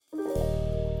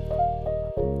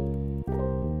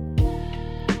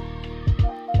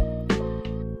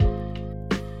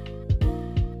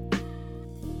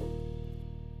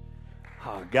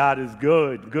God is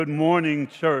good. Good morning,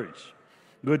 church.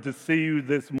 Good to see you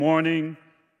this morning.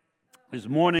 This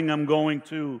morning I'm going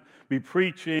to be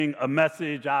preaching a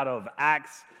message out of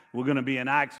Acts. We're going to be in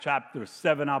Acts chapter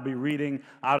 7. I'll be reading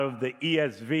out of the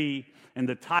ESV, and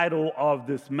the title of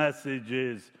this message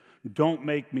is, Don't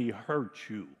Make Me Hurt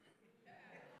You.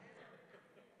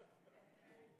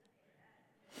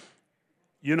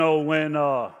 You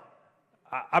know,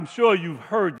 I'm sure you've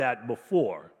heard that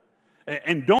before.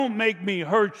 And don't make me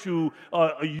hurt you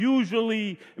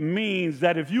usually means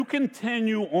that if you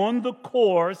continue on the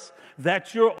course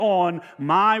that you're on,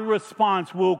 my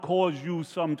response will cause you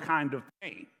some kind of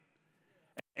pain.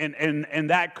 And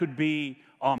that could be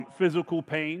physical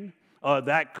pain.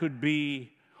 That could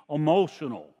be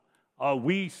emotional.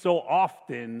 We so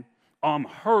often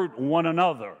hurt one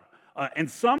another. And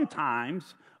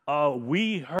sometimes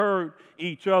we hurt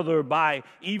each other by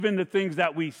even the things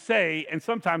that we say, and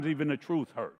sometimes even the truth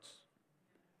hurts.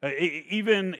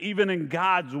 Even in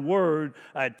God's word,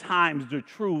 at times the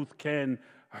truth can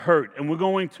hurt. And we're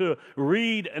going to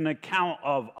read an account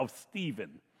of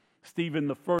Stephen,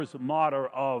 the first martyr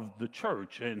of the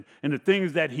church. And the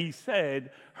things that he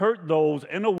said hurt those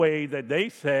in a way that they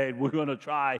said, we're going to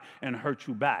try and hurt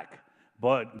you back.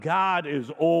 But God is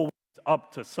always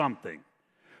up to something.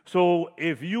 So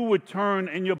if you would turn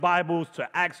in your Bibles to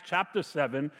Acts chapter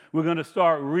 7, we're going to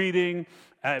start reading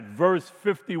at verse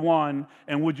 51.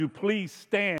 And would you please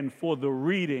stand for the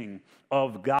reading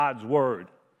of God's word?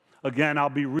 Again, I'll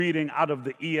be reading out of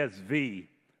the ESV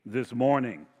this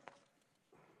morning.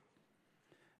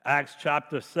 Acts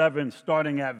chapter 7,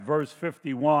 starting at verse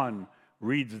 51,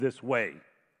 reads this way.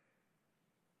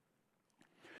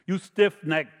 You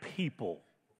stiff-necked people,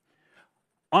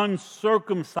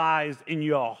 uncircumcised in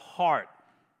your heart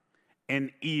and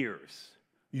ears,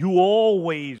 you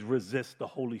always resist the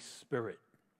Holy Spirit.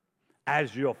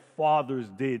 As your fathers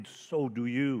did, so do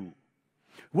you.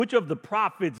 Which of the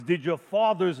prophets did your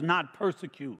fathers not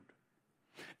persecute?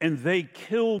 And they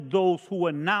killed those who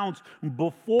announced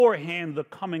beforehand the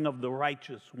coming of the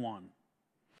righteous one.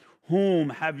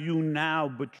 Whom you now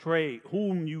betrayed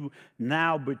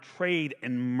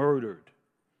and murdered.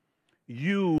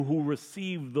 You who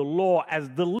received the law as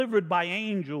delivered by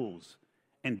angels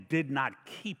and did not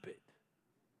keep it.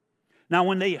 Now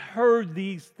when they heard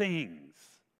these things,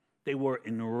 they were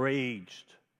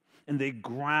enraged and they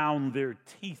ground their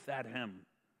teeth at him.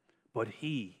 But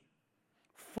he,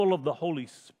 full of the Holy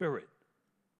Spirit,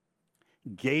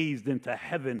 gazed into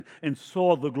heaven and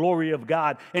saw the glory of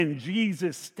God and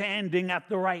Jesus standing at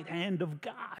the right hand of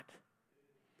God.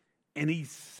 And he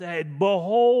said,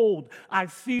 Behold, I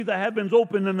see the heavens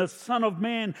open and the Son of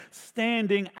Man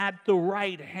standing at the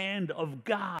right hand of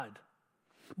God.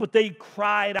 But they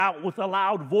cried out with a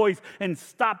loud voice and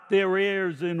stopped their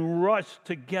ears and rushed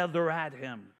together at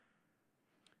him.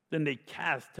 Then they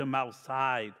cast him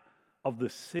outside of the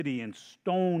city and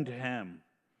stoned him.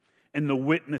 And the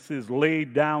witnesses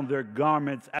laid down their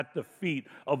garments at the feet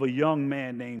of a young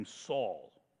man named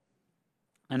Saul.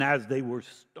 And as they were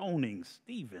stoning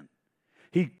Stephen,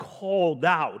 he called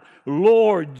out,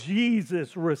 Lord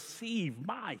Jesus, receive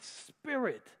my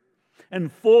spirit.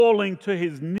 And falling to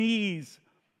his knees,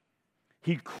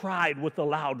 he cried with a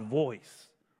loud voice,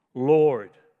 Lord,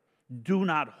 do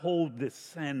not hold this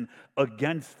sin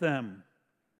against them.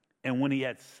 And when he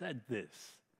had said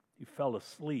this, he fell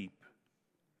asleep.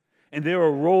 And there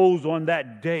arose on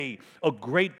that day a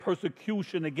great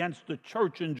persecution against the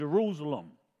church in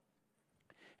Jerusalem.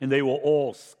 And they were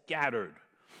all scattered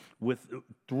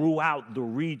throughout the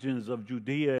regions of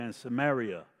Judea and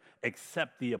Samaria,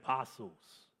 except the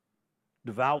apostles.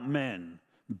 Devout men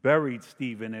buried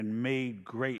Stephen and made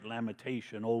great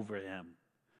lamentation over him.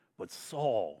 But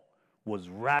Saul was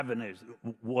ravenous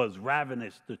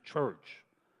the church,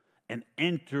 and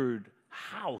entered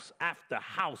house after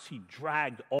house. He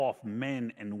dragged off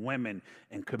men and women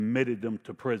and committed them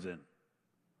to prison.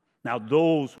 Now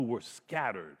those who were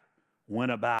scattered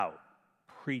went about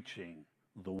preaching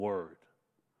the word.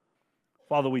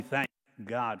 Father, we thank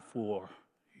God for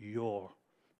your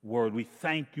word. We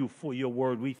thank you for your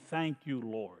word. We thank you,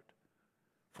 Lord,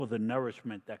 for the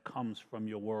nourishment that comes from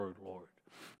your word, Lord.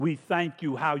 We thank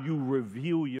you how you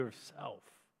reveal yourself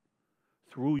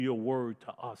through your word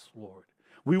to us, Lord.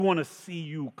 We want to see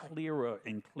you clearer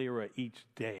and clearer each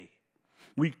day.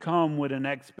 We come with an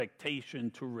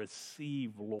expectation to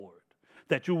receive, Lord,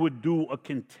 that you would do a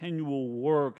continual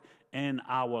work in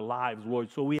our lives, Lord.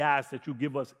 So we ask that you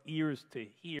give us ears to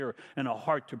hear and a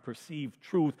heart to perceive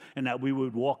truth, and that we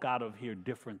would walk out of here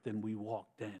different than we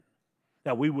walked in,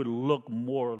 that we would look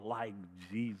more like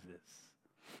Jesus.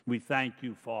 We thank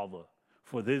you, Father,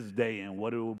 for this day and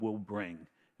what it will bring.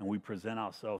 and we present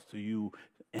ourselves to you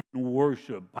in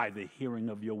worship by the hearing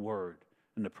of your word.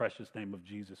 In the precious name of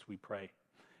Jesus we pray.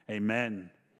 Amen.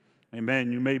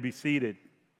 Amen. You may be seated.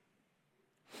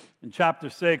 In chapter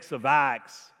 6 of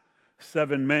Acts,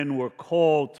 7 men were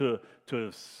called to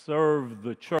serve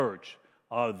the church.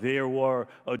 There were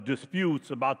disputes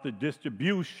about the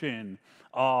distribution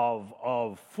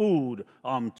of food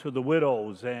to the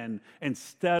widows. And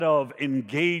instead of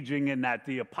engaging in that,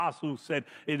 the apostles said,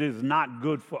 it is not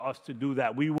good for us to do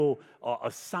that. We will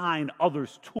assign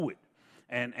others to it.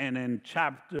 And in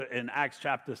Acts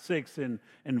chapter 6 in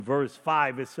verse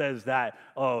 5, it says that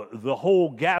the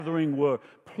whole gathering were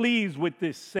pleased with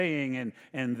this saying,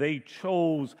 and they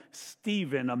chose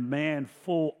Stephen, a man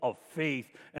full of faith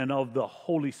and of the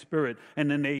Holy Spirit. And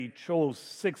then they chose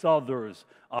 6 others,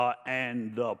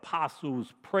 and the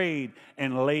apostles prayed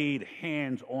and laid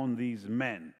hands on these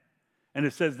men. And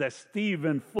it says that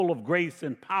Stephen, full of grace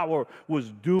and power,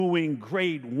 was doing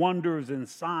great wonders and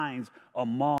signs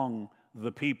among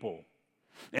the people.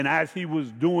 And as he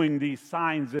was doing these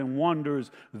signs and wonders,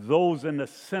 those in the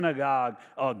synagogue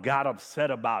got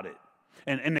upset about it.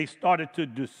 And they started to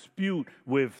dispute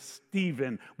with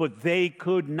Stephen, but they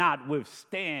could not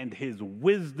withstand his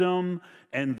wisdom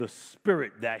and the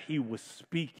spirit that he was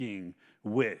speaking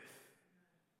with.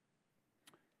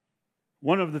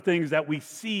 One of the things that we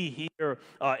see here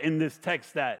in this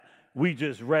text that we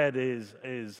just read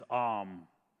is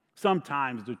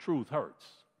sometimes the truth hurts.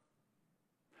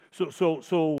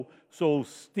 So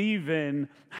Stephen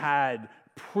had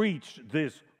preached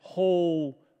this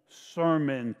whole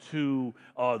sermon to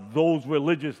those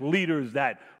religious leaders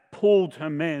that pulled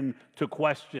him in to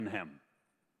question him.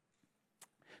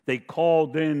 They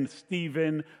called in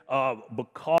Stephen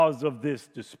because of this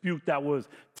dispute that was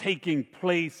taking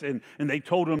place, and they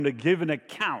told him to give an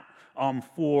account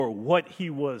for what he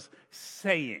was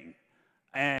saying.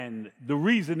 And the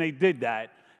reason they did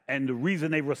that, and the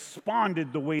reason they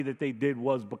responded the way that they did,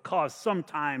 was because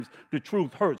sometimes the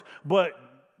truth hurts. But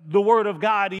the Word of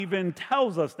God even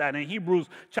tells us that. In Hebrews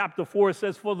chapter 4, it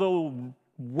says, for the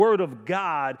Word of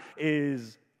God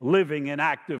is living and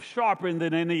active, sharper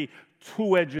than any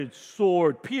two-edged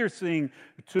sword, piercing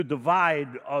to divide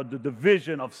the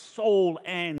division of soul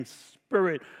and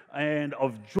spirit, and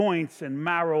of joints and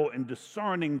marrow, and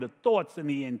discerning the thoughts and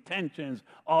the intentions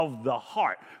of the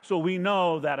heart. So we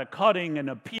know that a cutting and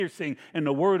a piercing in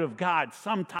the Word of God,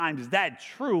 sometimes that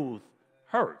truth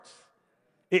hurts.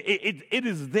 It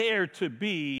is there to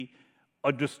be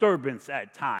a disturbance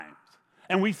at times.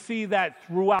 And we see that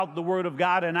throughout the Word of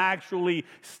God. And actually,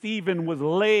 Stephen was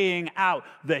laying out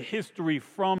the history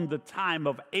from the time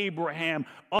of Abraham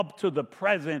up to the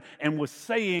present, and was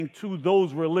saying to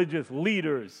those religious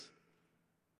leaders,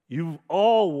 you've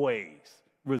always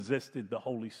resisted the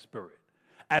Holy Spirit.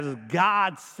 As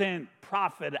God sent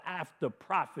prophet after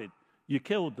prophet, you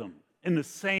killed them in the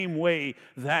same way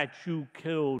that you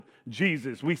killed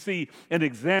Jesus. We see an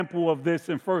example of this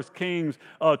in 1 Kings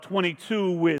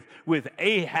 22 with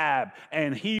Ahab,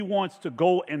 and he wants to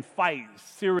go and fight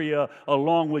Syria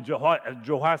along with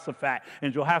Jehoshaphat.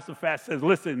 And Jehoshaphat says,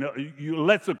 listen,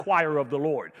 let's inquire of the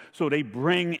Lord. So they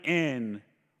bring in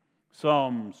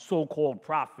some so-called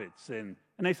prophets, and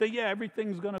they say, yeah,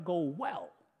 everything's going to go well.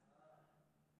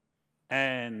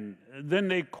 And then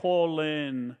they call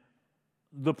in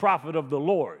the prophet of the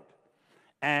Lord.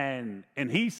 And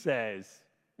he says,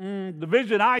 the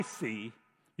vision I see,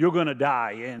 you're going to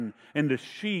die, and the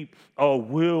sheep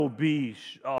will be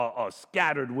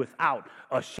scattered without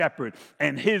a shepherd.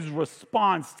 And his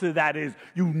response to that is,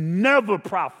 you never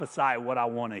prophesy what I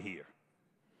want to hear.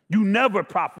 You never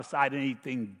prophesied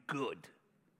anything good.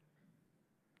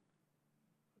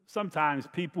 Sometimes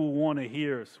people want to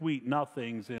hear sweet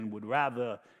nothings and would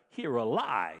rather hear a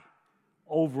lie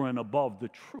over and above the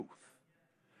truth.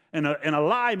 And a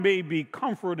lie may be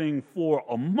comforting for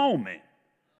a moment,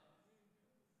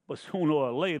 but sooner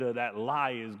or later that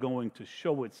lie is going to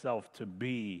show itself to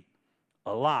be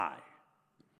a lie.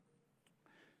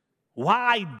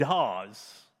 Why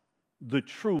does the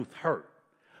truth hurt?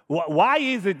 Why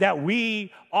is it that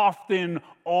we often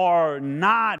are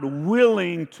not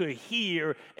willing to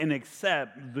hear and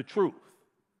accept the truth?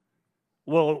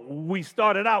 Well, we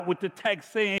started out with the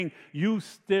text saying, you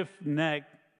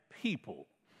stiff-necked people,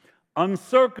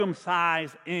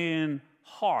 uncircumcised in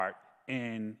heart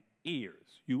and ears,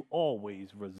 you always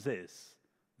resist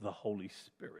the Holy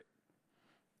Spirit.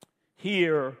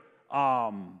 Here,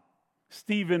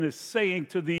 Stephen is saying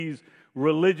to these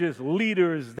religious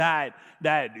leaders that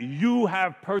you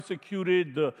have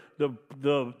persecuted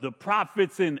the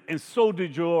prophets, and so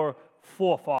did your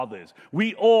forefathers.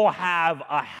 We all have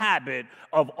a habit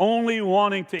of only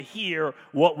wanting to hear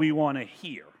what we want to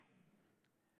hear,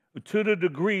 to the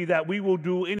degree that we will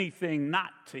do anything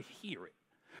not to hear it.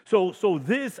 So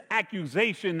this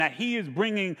accusation that he is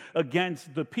bringing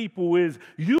against the people is,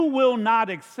 you will not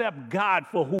accept God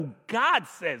for who God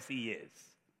says he is.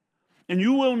 And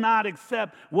you will not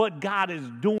accept what God is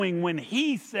doing when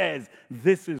he says,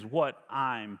 this is what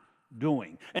I'm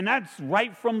doing. And that's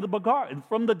right from the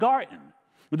garden.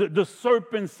 The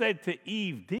serpent said to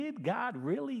Eve, did God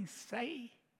really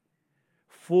say?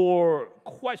 For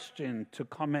question to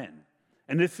come in.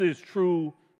 And this is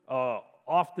true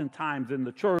oftentimes in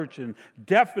the church and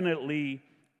definitely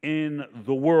in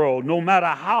the world. No matter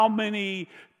how many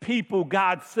people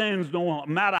God sends, no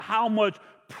matter how much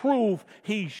proof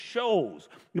he shows.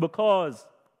 Because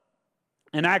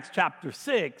in Acts chapter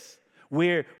 6,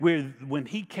 where when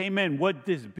he came in, what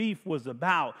this beef was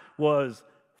about was,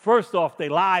 first off, they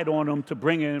lied on him to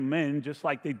bring him in, just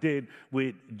like they did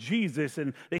with Jesus.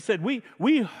 And they said,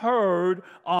 we heard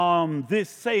this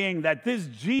saying that this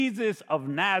Jesus of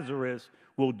Nazareth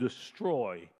will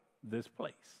destroy this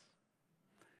place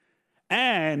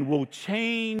and will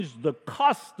change the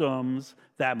customs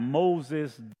that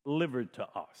Moses delivered to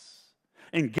us.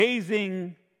 And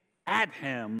gazing at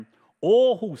him,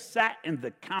 all who sat in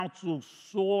the council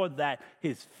saw that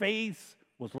his face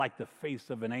was like the face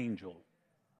of an angel.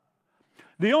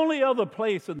 The only other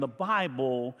place in the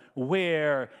Bible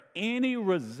where any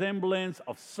resemblance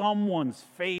of someone's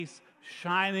face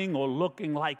shining or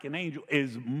looking like an angel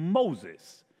is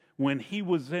Moses, when he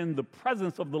was in the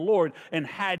presence of the Lord and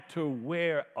had to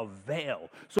wear a veil.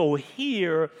 So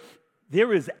here,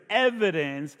 there is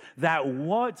evidence that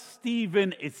what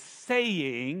Stephen is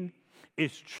saying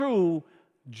is true,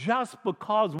 just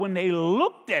because when they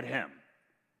looked at him,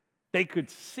 they could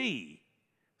see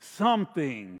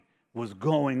something was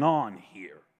going on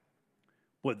here.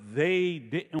 But they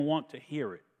didn't want to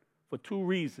hear it for two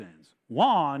reasons.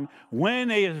 One, when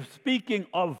they are speaking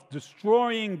of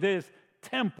destroying this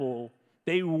temple,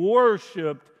 they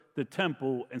worshiped the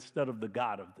temple instead of the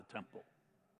God of the temple.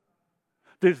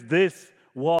 This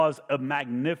was a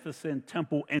magnificent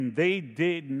temple, and they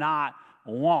did not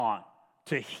want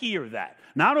to hear that.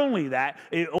 Not only that,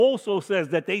 it also says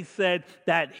that they said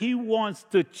that he wants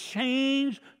to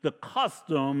change the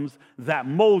customs that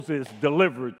Moses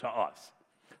delivered to us.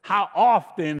 How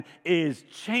often is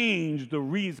change the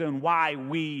reason why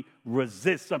we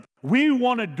resist something? We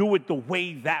want to do it the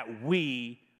way that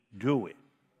we do it.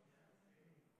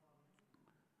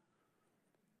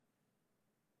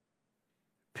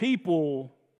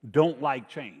 People don't like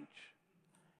change.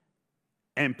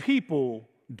 And people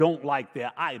don't like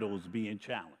their idols being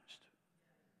challenged.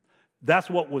 That's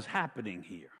what was happening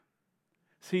here.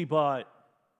 See, but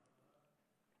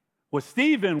what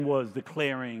Stephen was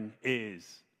declaring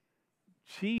is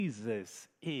Jesus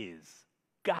is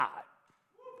God.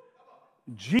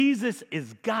 Jesus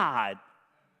is God.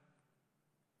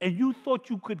 And you thought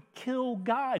you could kill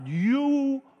God.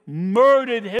 You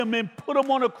murdered him and put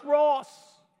him on a cross.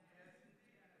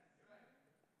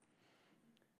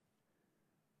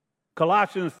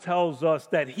 Colossians tells us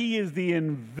that he is the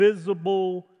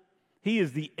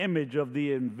image of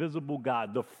the invisible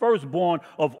God, the firstborn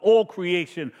of all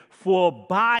creation. For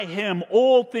by him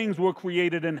all things were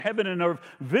created in heaven and earth,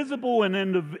 visible and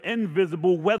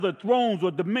invisible, whether thrones or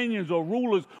dominions or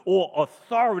rulers or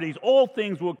authorities. All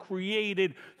things were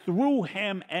created through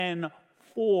him and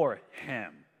for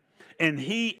him. And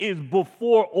he is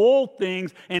before all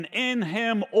things, and in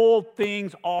him all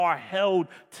things are held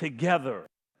together.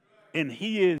 And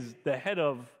he is the head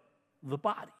of the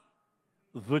body,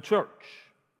 the church.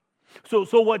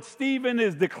 So what Stephen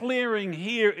is declaring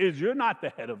here is, you're not the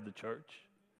head of the church.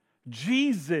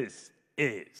 Jesus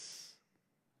is.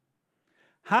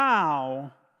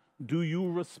 How do you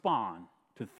respond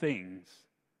to things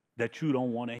that you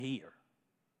don't want to hear?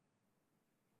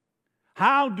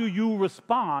 How do you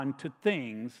respond to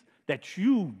things that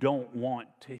you don't want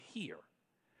to hear?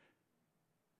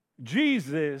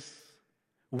 Jesus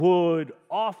would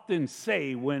often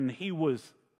say when he was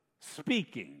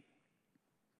speaking,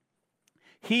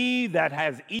 he that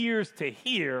has ears to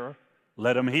hear,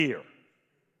 let him hear.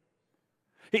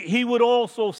 He would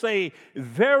also say,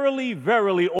 verily,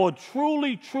 verily, or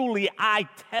truly, truly, I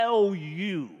tell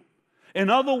you. In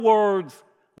other words,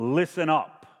 listen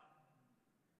up.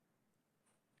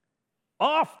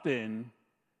 Often,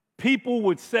 people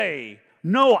would say,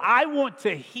 no, I want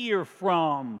to hear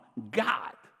from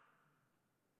God.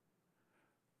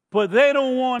 But they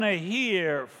don't want to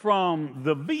hear from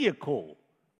the vehicle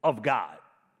of God.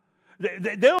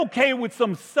 They're okay with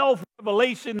some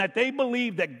self-revelation that they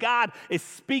believe that God is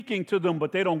speaking to them,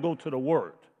 but they don't go to the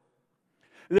Word.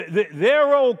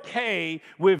 They're okay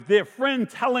with their friend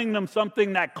telling them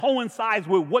something that coincides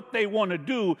with what they want to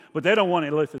do, but they don't want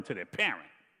to listen to their parent.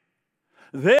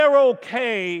 They're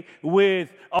okay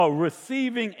with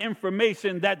receiving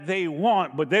information that they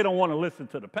want, but they don't want to listen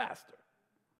to the pastor.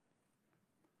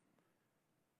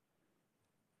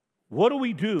 What do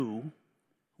we do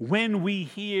when we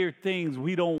hear things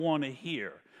we don't want to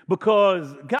hear?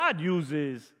 Because God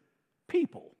uses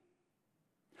people.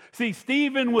 See,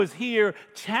 Stephen was here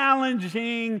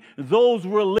challenging those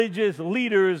religious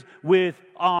leaders with,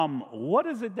 what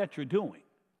is it that you're doing?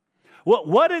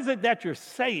 What is it that you're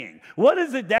saying? What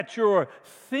is it that you're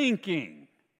thinking?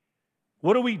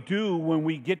 What do we do when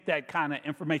we get that kind of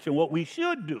information? What we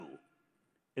should do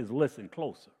is listen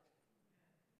closer.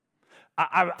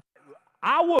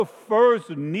 Our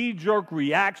first knee-jerk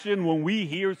reaction when we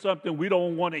hear something we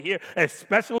don't want to hear,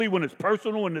 especially when it's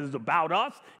personal and it's about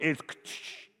us, is,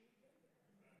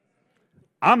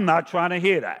 I'm not trying to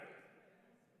hear that.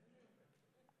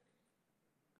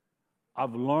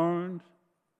 I've learned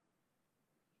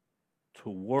to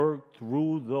work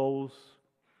through those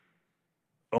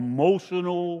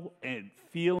emotional and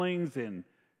feelings and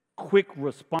quick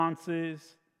responses,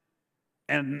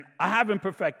 and I haven't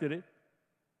perfected it.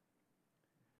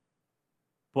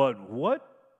 But what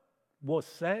was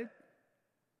said,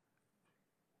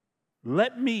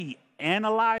 let me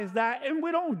analyze that. And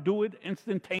we don't do it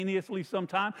instantaneously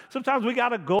sometimes. Sometimes we got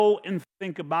to go and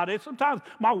think about it. Sometimes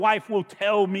my wife will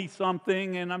tell me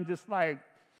something, and I'm just like,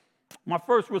 my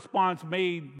first response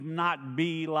may not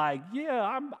be like,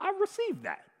 yeah, I received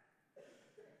that.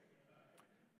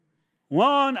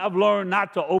 One, I've learned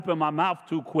not to open my mouth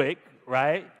too quick,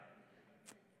 right?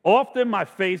 Often my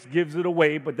face gives it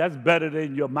away, but that's better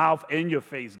than your mouth and your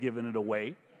face giving it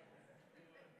away.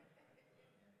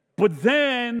 But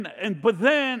then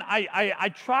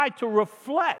I try to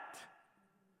reflect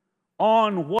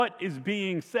on what is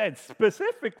being said,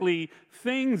 specifically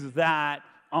things that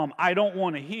I don't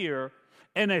want to hear,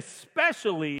 and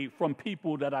especially from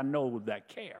people that I know that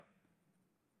care.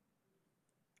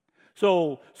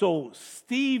 So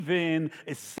Stephen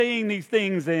is saying these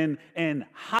things, and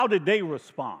how did they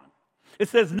respond? It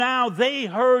says, now they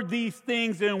heard these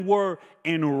things and were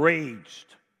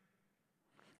enraged,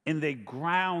 and they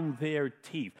ground their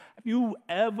teeth. Have you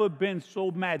ever been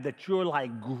so mad that you're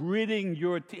like gritting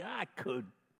your teeth?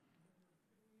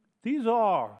 These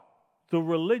are the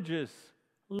religious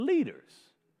leaders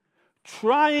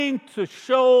trying to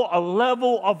show a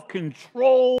level of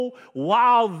control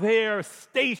while they're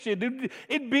stationed.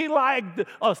 It'd be like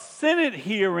a Senate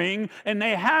hearing, and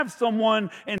they have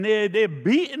someone, and they're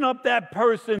beating up that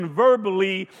person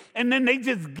verbally, and then they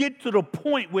just get to the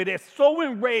point where they're so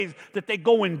enraged that they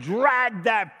go and drag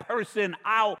that person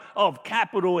out of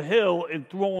Capitol Hill and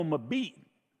throw them a beat.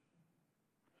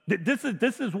 This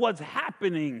is what's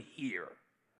happening here.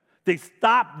 They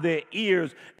stopped their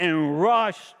ears and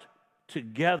rushed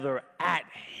together at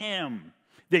him.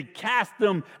 They cast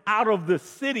him out of the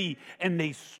city and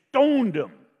they stoned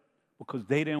him because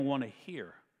they didn't want to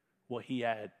hear what he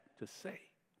had to say.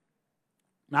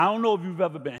 Now, I don't know if you've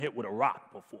ever been hit with a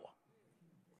rock before.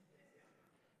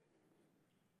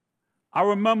 I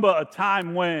remember a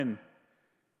time when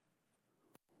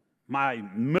my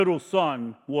middle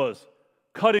son was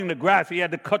cutting the grass. He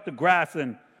had to cut the grass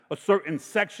in a certain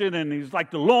section, and he's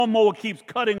like, the lawnmower keeps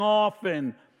cutting off,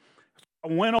 and I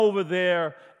went over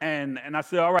there, and I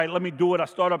said, all right, let me do it. I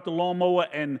start up the lawnmower,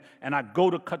 and I go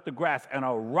to cut the grass, and a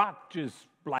rock just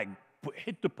like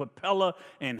hit the propeller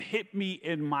and hit me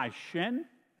in my shin.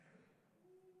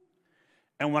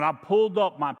 And when I pulled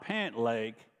up my pant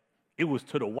leg, it was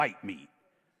to the white meat.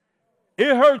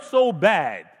 It hurt so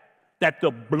bad that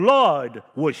the blood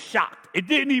was shocked. It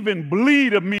didn't even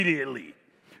bleed immediately.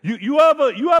 You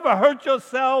ever hurt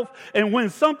yourself, and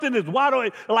when something is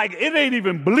wide, like it ain't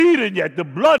even bleeding yet, the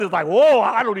blood is like, whoa,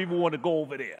 I don't even want to go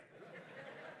over there.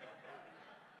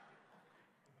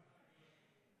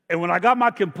 And when I got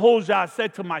my composure, I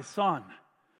said to my son,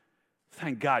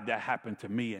 thank God that happened to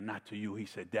me and not to you. He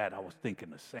said, Dad, I was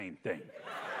thinking the same thing.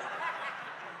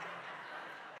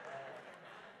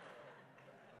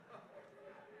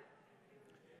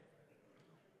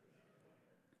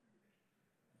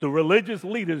 The religious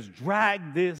leaders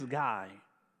dragged this guy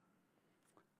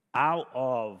out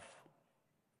of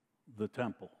the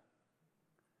temple,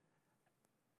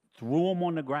 threw him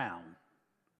on the ground,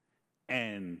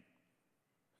 and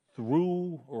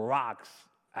threw rocks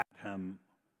at him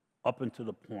up until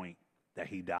the point that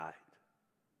he died.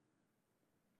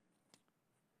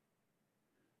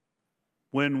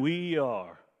 when we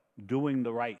are doing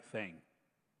the right thing,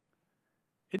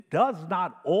 it does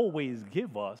not always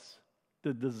give us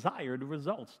the desired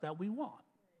results that we want.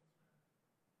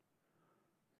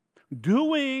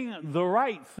 Doing the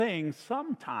right thing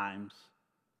sometimes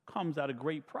comes at a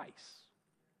great price.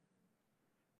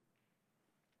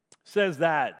 It says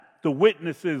that the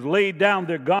witnesses laid down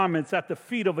their garments at the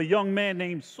feet of a young man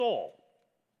named Saul.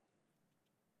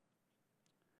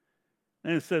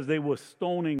 And it says they were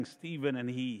stoning Stephen, and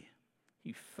he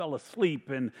fell asleep.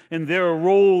 And there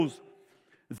arose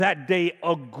that day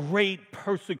a great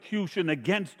persecution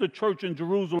against the church in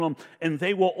Jerusalem, and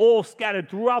they were all scattered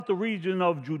throughout the region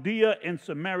of Judea and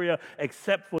Samaria,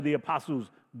 except for the apostles.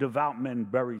 Devout men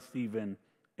buried Stephen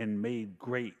and made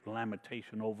great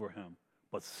lamentation over him.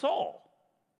 But Saul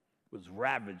was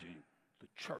ravaging the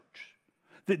church.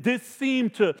 This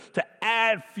seemed to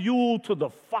add fuel to the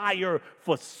fire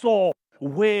for Saul,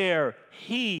 where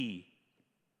he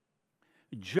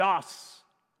just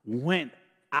went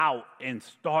out and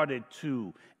started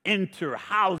to enter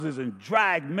houses and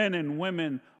drag men and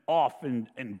women off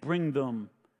and bring them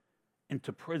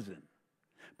into prison.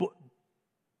 But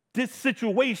this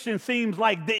situation seems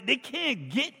like they can't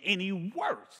get any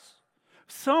worse.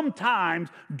 Sometimes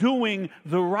doing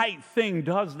the right thing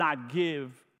does not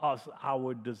give us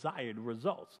our desired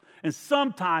results. And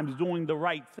sometimes doing the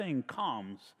right thing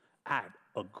comes at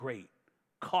a great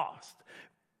cost.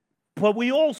 But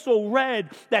we also read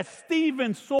that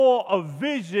Stephen saw a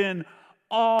vision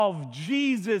of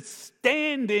Jesus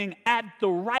standing at the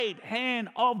right hand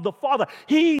of the Father.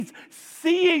 He's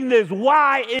seeing this.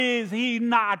 Why is he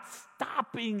not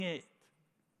stopping it?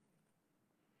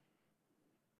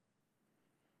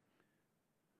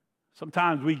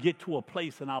 Sometimes we get to a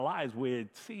place in our lives where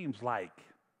it seems like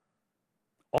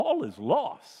all is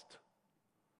lost.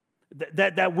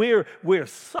 That we're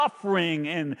suffering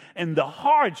and the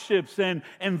hardships and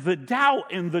the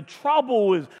doubt and the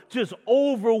trouble is just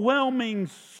overwhelming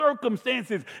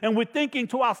circumstances. And we're thinking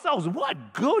to ourselves,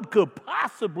 what good could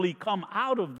possibly come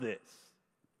out of this?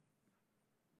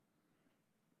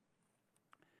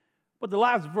 But the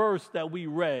last verse that we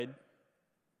read,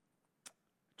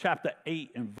 chapter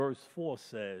 8 and verse 4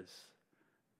 says,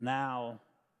 now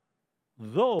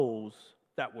those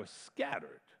that were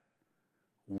scattered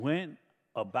went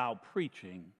about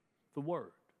preaching the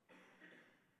word.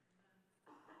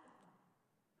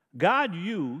 God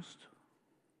used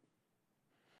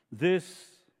this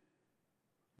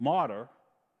martyr,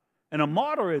 and a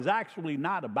martyr is actually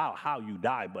not about how you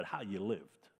die, but how you lived.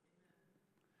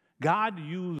 God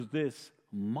used this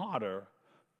martyr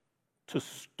to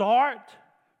start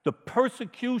the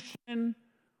persecution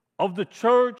of the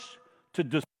church, to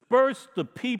disperse the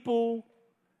people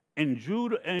in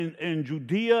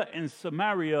Judea and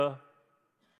Samaria,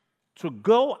 to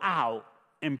go out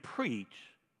and preach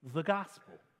the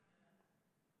gospel.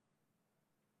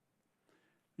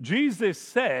 Jesus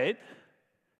said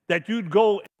that you'd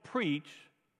go and preach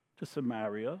to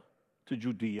Samaria, to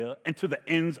Judea, and to the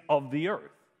ends of the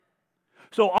earth.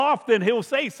 So often he'll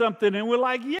say something and we're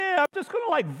like, yeah, I'm just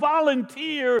going to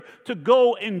volunteer to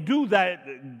go and do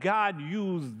that. God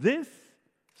used this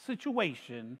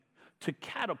situation to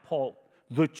catapult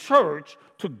the church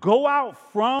to go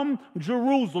out from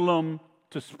Jerusalem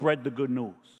to spread the good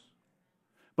news.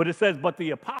 But it says, but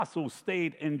the apostles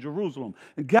stayed in Jerusalem.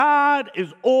 God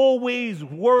is always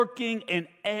working in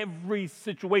every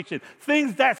situation.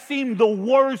 Things that seem the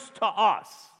worst to us,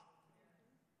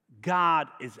 God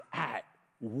is at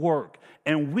work.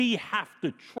 And we have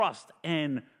to trust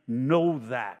and know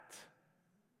that.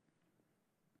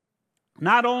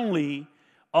 Not only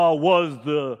was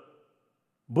the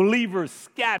believers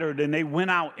scattered and they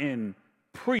went out and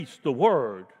preached the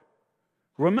word,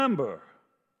 remember,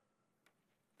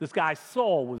 this guy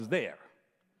Saul was there.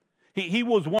 He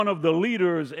was one of the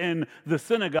leaders in the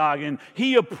synagogue, and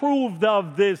he approved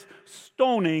of this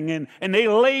stoning, and they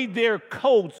laid their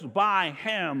coats by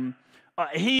him.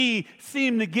 He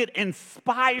seemed to get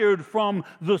inspired from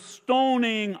the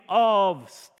stoning of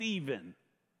Stephen.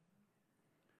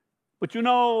 But you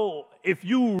know, if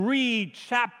you read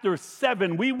chapter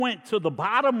 7, we went to the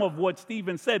bottom of what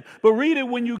Stephen said, but read it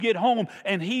when you get home,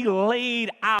 and he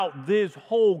laid out this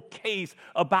whole case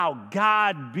about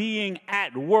God being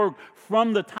at work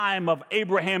from the time of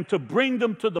Abraham to bring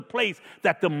them to the place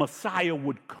that the Messiah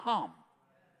would come.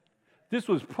 This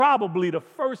was probably the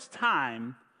first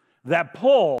time that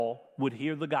Paul would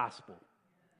hear the gospel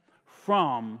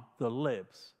from the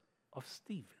lips of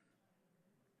Stephen.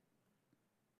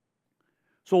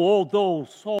 So although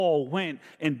Saul went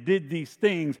and did these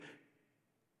things,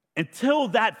 until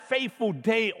that fateful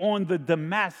day on the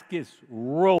Damascus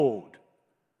road,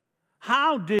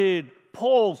 How did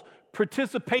Paul's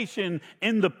participation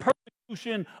in the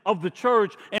persecution of the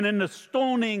church and in the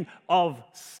stoning of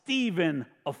Stephen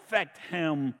affect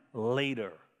him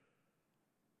later?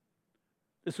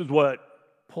 This is what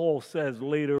Paul says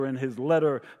later in his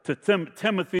letter to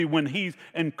Timothy when he's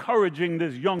encouraging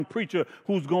this young preacher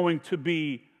who's going to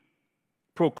be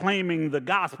proclaiming the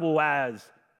gospel as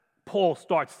Paul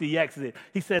starts the exit.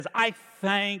 He says, I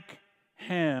thank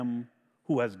him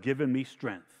who has given me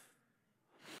strength,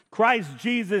 Christ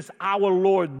Jesus our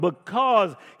Lord,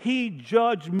 because he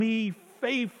judged me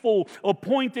faithful,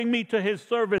 appointing me to his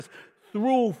service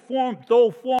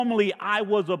though formerly I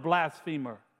was a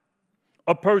blasphemer,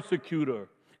 a persecutor,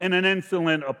 and an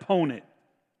insolent opponent.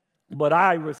 But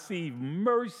I received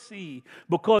mercy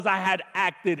because I had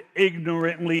acted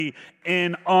ignorantly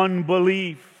in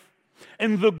unbelief.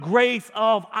 And the grace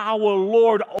of our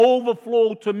Lord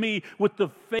overflowed to me with the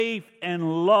faith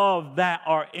and love that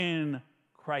are in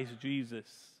Christ Jesus.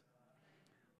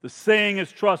 The saying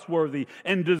is trustworthy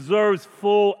and deserves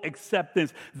full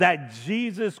acceptance that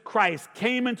Jesus Christ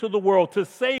came into the world to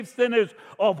save sinners,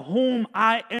 of whom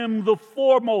I am the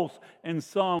foremost. In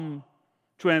some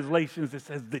translations, it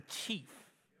says the chief.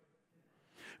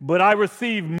 But I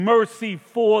receive mercy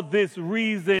for this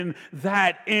reason,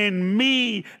 that in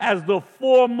me, as the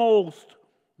foremost,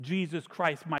 Jesus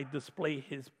Christ might display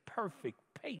his perfect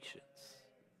patience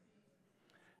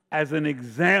as an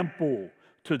example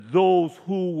to those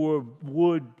who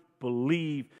would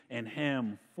believe in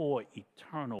him for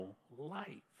eternal life.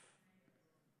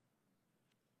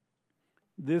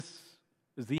 This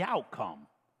is the outcome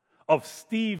of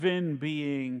Stephen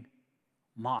being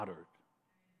martyred.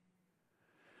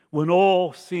 When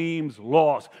all seems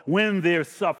lost, when there's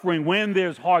suffering, when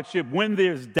there's hardship, when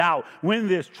there's doubt, when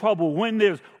there's trouble, when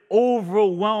there's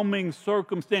overwhelming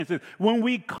circumstances, when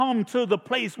we come to the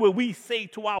place where we say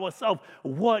to ourselves,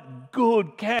 what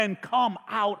good can come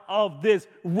out of this?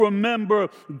 Remember,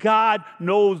 God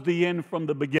knows the end from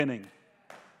the beginning.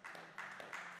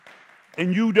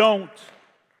 And you don't.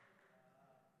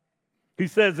 He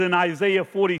says in Isaiah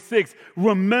 46,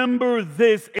 remember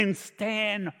this and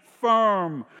stand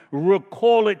firm.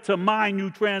 Recall it to mind, you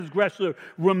transgressor.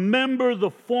 Remember the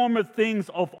former things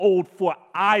of old, for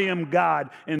I am God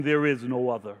and there is no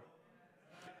other.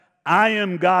 I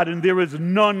am God and there is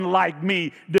none like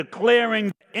me, declaring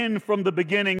the end from the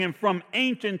beginning and from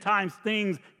ancient times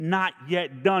things not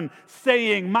yet done,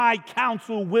 saying my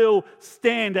counsel will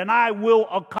stand and I will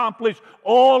accomplish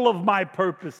all of my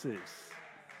purposes.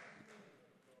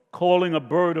 Calling a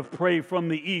bird of prey from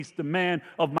the east, the man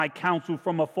of my counsel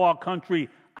from a far country,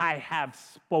 I have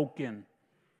spoken,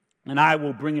 and I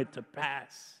will bring it to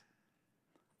pass.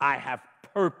 I have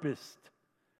purposed,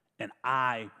 and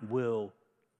I will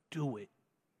do it.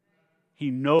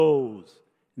 He knows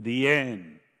the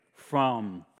end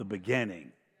from the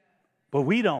beginning, but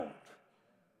we don't,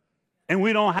 and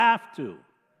we don't have to.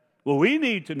 What we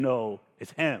need to know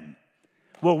is him.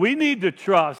 What we need to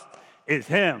trust is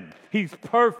him. He's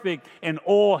perfect in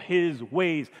all his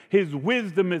ways. His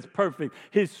wisdom is perfect.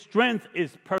 His strength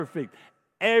is perfect.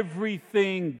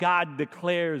 Everything God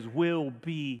declares will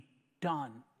be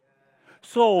done.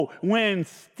 So when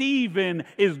Stephen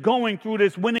is going through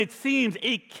this, when it seems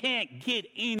it can't get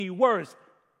any worse,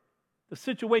 the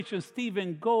situation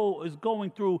Stephen is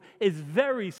going through is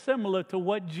very similar to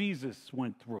what Jesus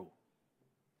went through.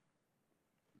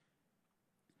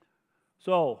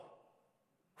 So,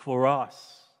 for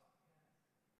us,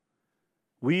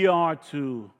 we are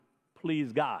to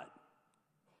please God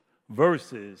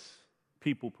versus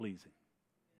people pleasing.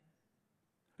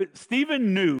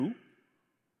 Stephen knew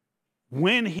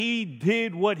when he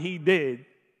did what he did,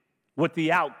 what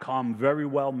the outcome very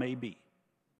well may be.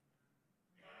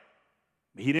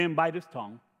 He didn't bite his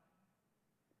tongue.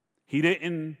 He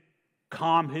didn't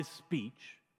calm his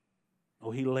speech. No,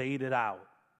 he laid it out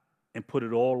and put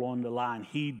it all on the line.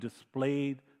 He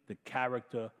displayed the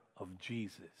character of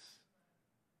Jesus.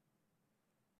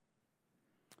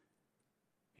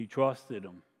 He trusted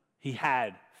him. He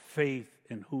had faith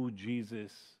in who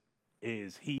Jesus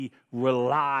is. He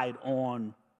relied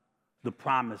on the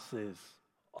promises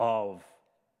of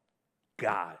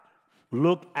God.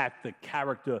 Look at the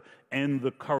character and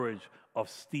the courage of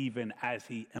Stephen as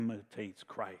he imitates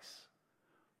Christ.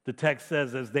 The text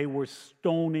says, as they were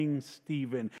stoning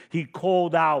Stephen, he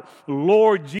called out,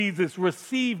 Lord Jesus,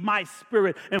 receive my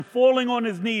spirit. And falling on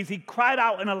his knees, he cried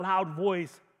out in a loud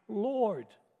voice, Lord,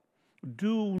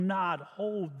 do not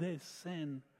hold this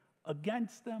sin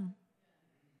against them.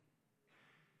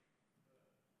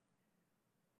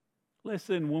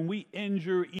 Listen, when we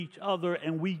injure each other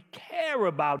and we care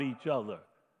about each other,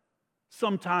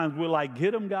 Sometimes we're like,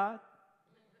 get him, God.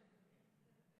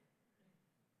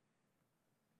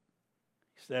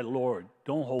 He said, Lord,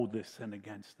 don't hold this sin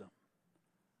against them.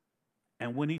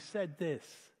 And when he said this,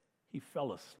 he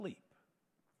fell asleep.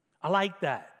 I like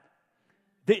that.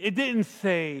 It didn't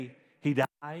say he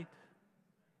died.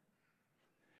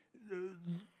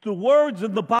 The words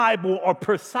in the Bible are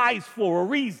precise for a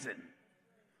reason.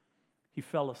 He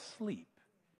fell asleep.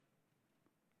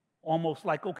 Almost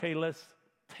like, okay, let's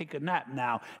take a nap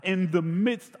now. In the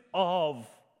midst of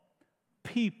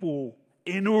people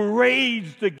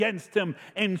enraged against him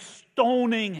and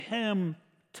stoning him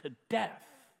to death.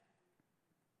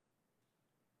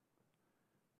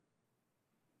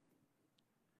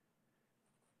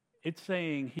 It's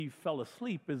saying he fell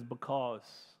asleep is because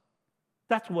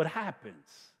that's what happens.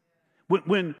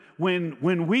 When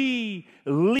we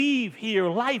leave here,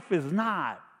 life is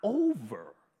not over.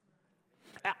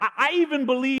 I even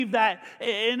believe that,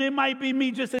 and it might be me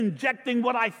just injecting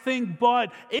what I think,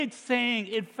 but it's saying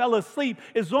it fell asleep.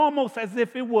 It's almost as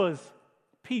if it was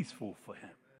peaceful for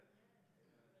him.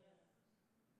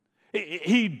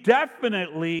 He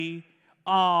definitely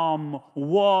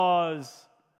was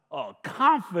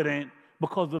confident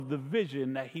because of the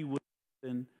vision that he was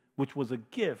in, which was a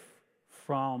gift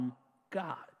from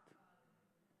God.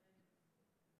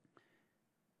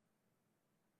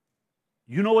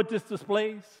 You know what this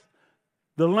displays?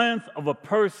 The length of a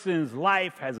person's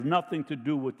life has nothing to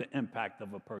do with the impact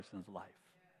of a person's life.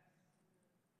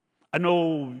 I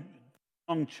know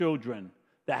young children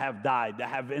that have died, that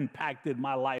have impacted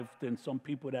my life, than some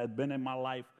people that have been in my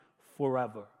life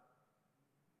forever.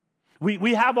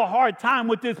 We have a hard time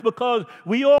with this because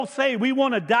we all say we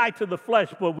want to die to the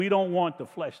flesh, but we don't want the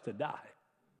flesh to die.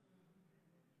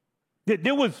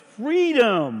 There was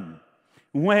freedom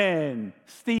when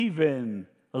Stephen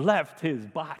left his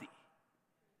body.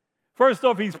 First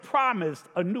off, he's promised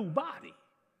a new body.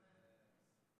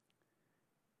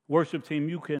 Worship team,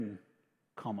 you can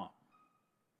come up.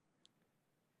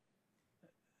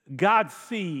 God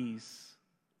sees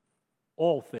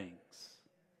all things.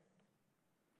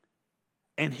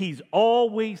 And he's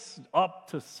always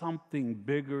up to something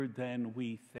bigger than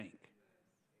we think.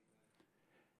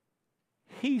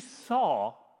 He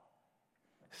saw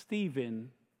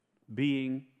Stephen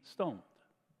being stoned.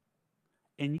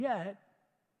 And yet,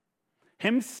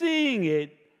 him seeing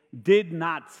it did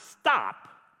not stop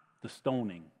the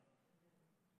stoning.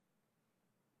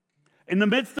 In the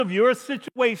midst of your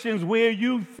situations where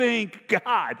you think,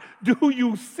 God, do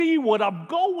you see what I'm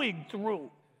going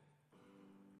through?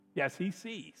 Yes, he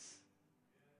sees.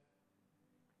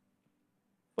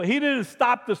 But he didn't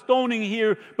stop the stoning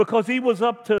here because he was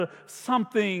up to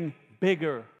something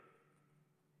bigger.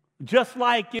 Just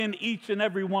like in each and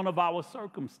every one of our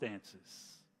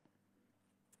circumstances.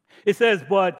 It says,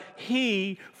 but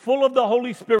he, full of the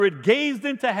Holy Spirit, gazed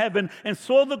into heaven and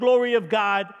saw the glory of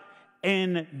God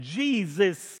and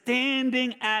Jesus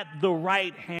standing at the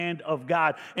right hand of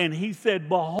God. And he said,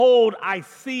 behold, I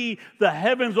see the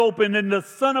heavens open and the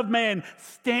Son of Man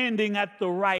standing at the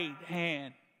right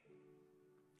hand.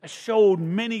 It showed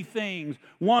many things.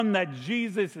 One, that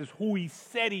Jesus is who he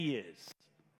said he is.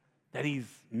 That he's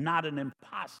not an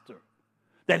imposter.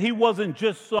 That he wasn't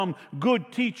just some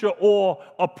good teacher or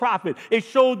a prophet. It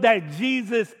showed that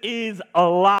Jesus is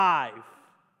alive.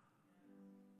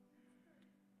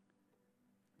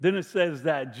 Then it says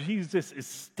that Jesus is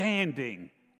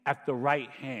standing at the right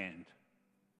hand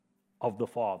of the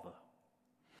Father.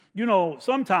 You know,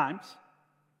 sometimes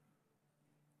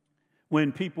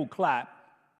when people clap,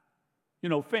 you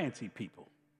know, fancy people,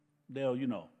 they'll, you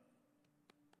know.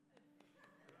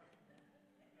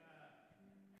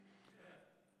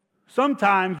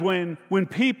 Sometimes when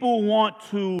people want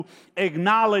to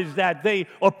acknowledge that they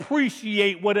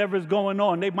appreciate whatever's going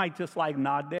on, they might just like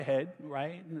nod their head,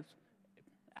 right? And it's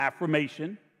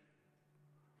affirmation.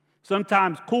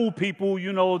 Sometimes cool people,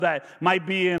 you know, that might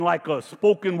be in like a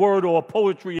spoken word or a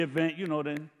poetry event, you know,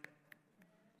 then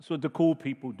that's what the cool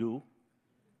people do.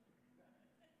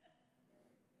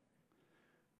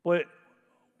 But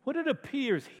what it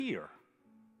appears here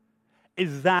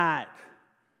is that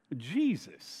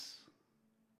Jesus,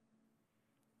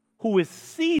 who is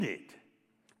seated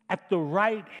at the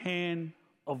right hand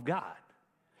of God.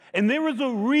 And there is a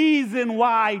reason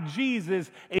why Jesus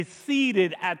is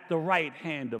seated at the right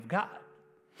hand of God.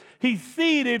 He's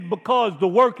seated because the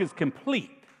work is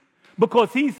complete.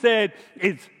 Because he said,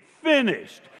 it's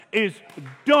finished, it's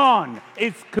done,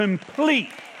 it's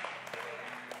complete.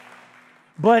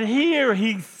 But here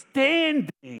he's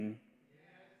standing,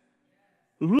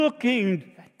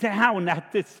 looking down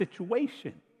at this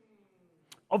situation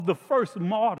of the first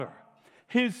martyr.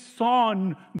 his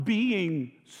son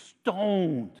being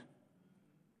stoned.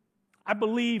 I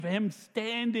believe him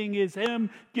standing is him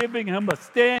giving him a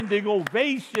standing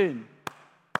ovation,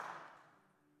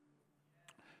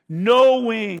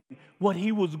 knowing what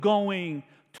he was going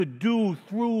to do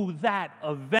through that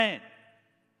event.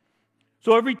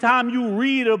 So every time you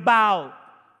read about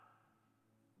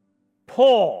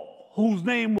Paul, whose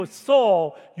name was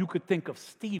Saul, you could think of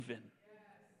Stephen.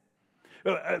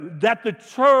 That the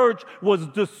church was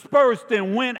dispersed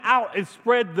and went out and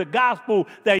spread the gospel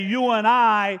that you and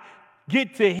I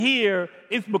get to hear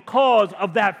is because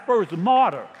of that first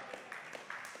martyr.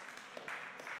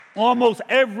 Almost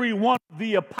every one of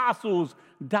the apostles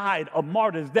died a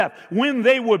martyr's death. When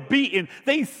they were beaten,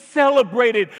 they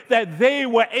celebrated that they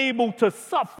were able to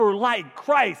suffer like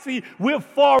Christ. See, we're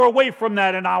far away from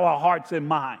that in our hearts and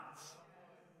minds.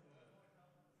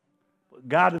 But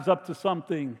God is up to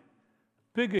something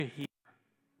bigger here.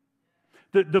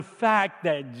 The fact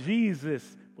that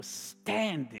Jesus was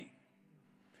standing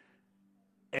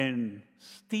and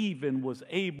Stephen was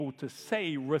able to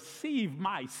say, "Receive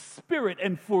my spirit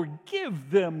and forgive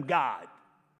them, God."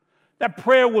 That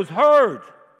prayer was heard.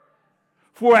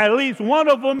 For at least one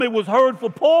of them, it was heard for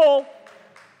Paul.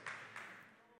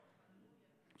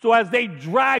 So as they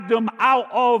dragged him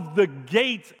out of the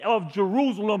gates of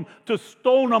Jerusalem to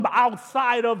stone him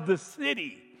outside of the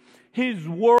city, his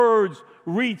words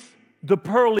reached the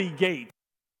pearly gate.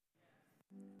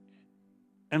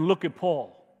 And look at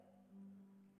Paul.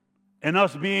 And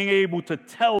us being able to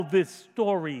tell this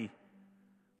story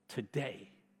today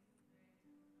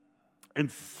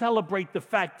and celebrate the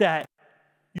fact that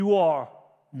you are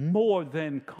more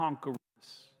than conquerors.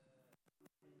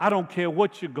 I don't care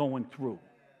what you're going through.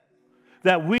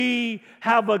 That we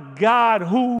have a God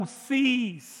who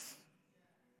sees.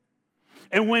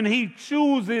 And when he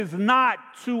chooses not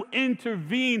to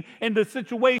intervene in the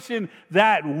situation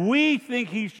that we think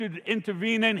he should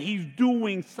intervene in, he's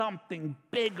doing something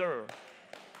bigger.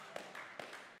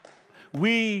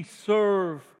 We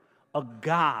serve a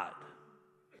God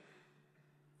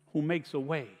who makes a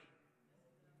way.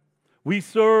 We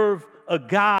serve a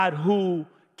God who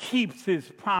keeps his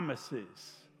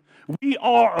promises. We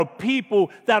are a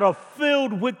people that are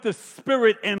filled with the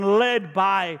Spirit and led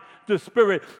by the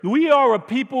Spirit. We are a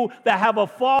people that have a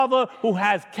Father who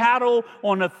has cattle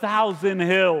on 1,000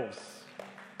 hills.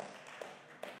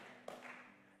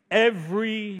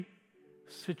 Every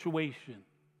situation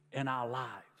in our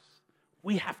lives,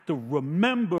 we have to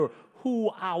remember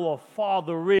who our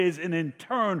Father is, and in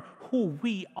turn, who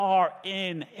we are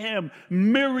in him.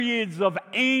 Myriads of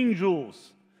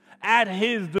angels at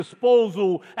his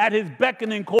disposal, at his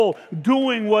beckoning call,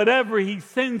 doing whatever he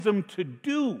sends them to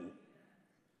do.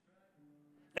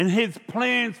 And his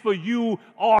plans for you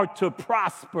are to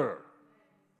prosper.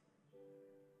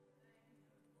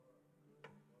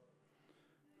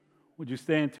 Would you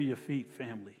stand to your feet,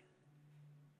 family?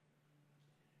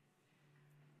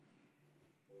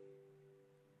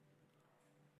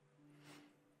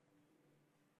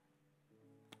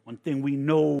 One thing we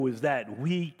know is that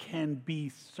we can be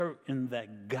certain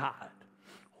that God,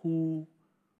 who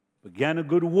began a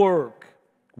good work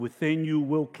within you,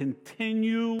 will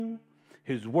continue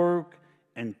his work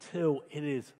until it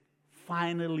is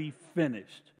finally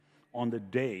finished on the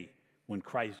day when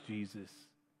Christ Jesus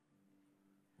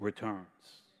returns.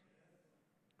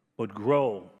 But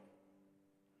grow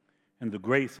in the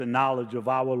grace and knowledge of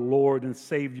our Lord and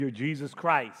Savior Jesus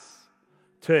Christ.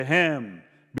 To him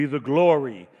be the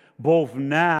glory both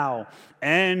now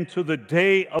and to the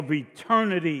day of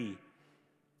eternity.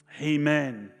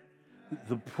 Amen.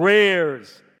 The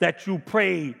prayers that you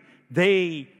pray,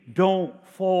 they don't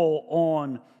fall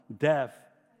on deaf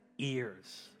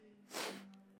ears.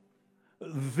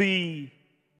 The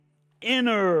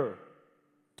inner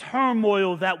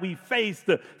turmoil that we face,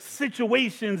 the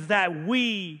situations that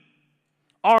we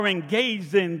are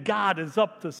engaged in, God is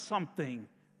up to something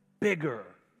bigger.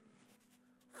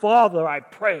 Father, I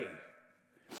pray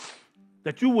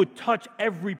that you would touch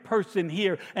every person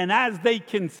here, and as they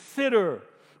consider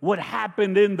what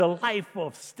happened in the life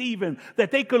of Stephen, that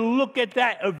they could look at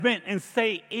that event and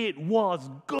say it was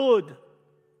good.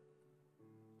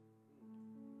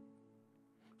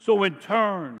 So in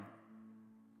turn,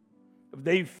 if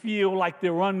they feel like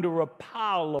they're under a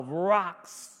pile of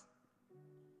rocks,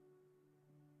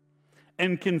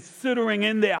 and considering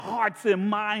in their hearts and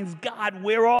minds, God,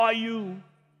 where are you?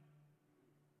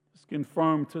 Just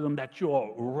confirm to them that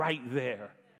you're right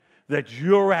there, that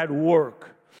you're at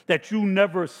work, that you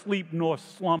never sleep nor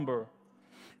slumber,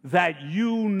 that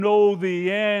you know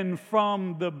the end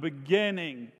from the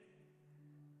beginning,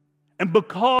 And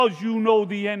because you know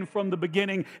the end from the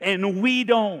beginning and we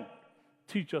don't,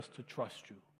 teach us to trust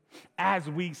you. As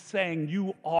we sang,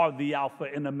 you are the Alpha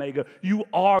and Omega. You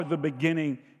are the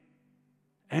beginning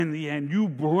and the end. You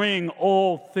bring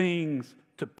all things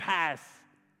to pass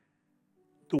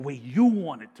the way you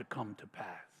want it to come to pass.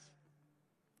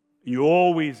 You're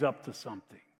always up to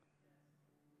something.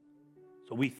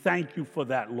 So we thank you for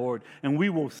that, Lord, and we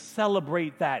will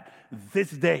celebrate that this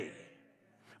day.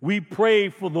 We pray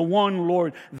for the one,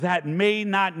 Lord, that may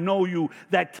not know you,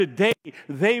 that today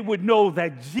they would know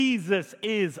that Jesus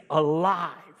is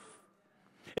alive.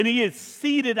 And he is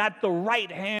seated at the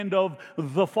right hand of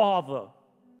the Father.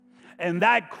 And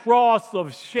that cross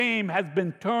of shame has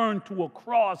been turned to a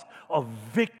cross of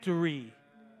victory.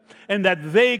 And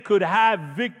that they could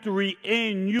have victory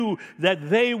in you,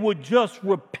 that they would just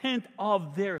repent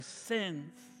of their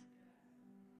sins.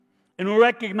 And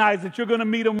recognize that you're going to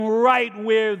meet them right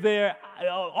where they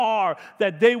are,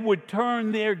 that they would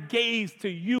turn their gaze to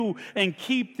you and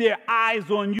keep their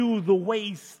eyes on you the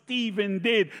way Stephen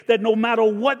did, that no matter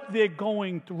what they're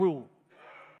going through,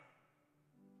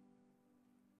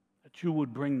 that you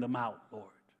would bring them out, Lord.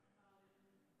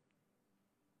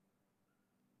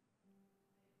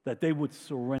 That they would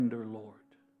surrender, Lord,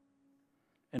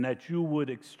 and that you would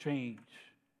exchange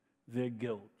their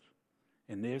guilt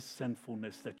and their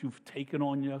sinfulness that you've taken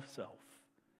on yourself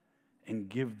and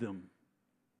give them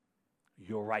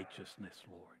your righteousness,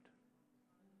 Lord.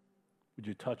 Would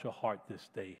you touch a heart this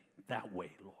day that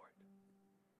way, Lord?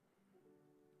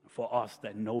 For us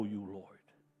that know you, Lord,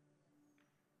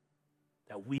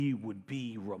 that we would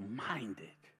be reminded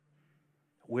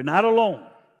we're not alone,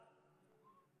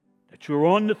 that you're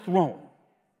on the throne,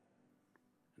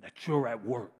 that you're at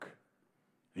work,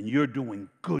 and you're doing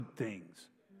good things,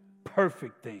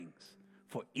 perfect things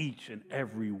for each and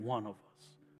every one of us,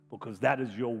 because that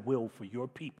is your will for your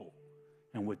people.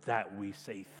 And with that, we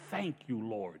say thank you,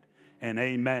 Lord, and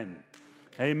amen.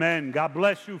 Amen. God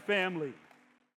bless you, family.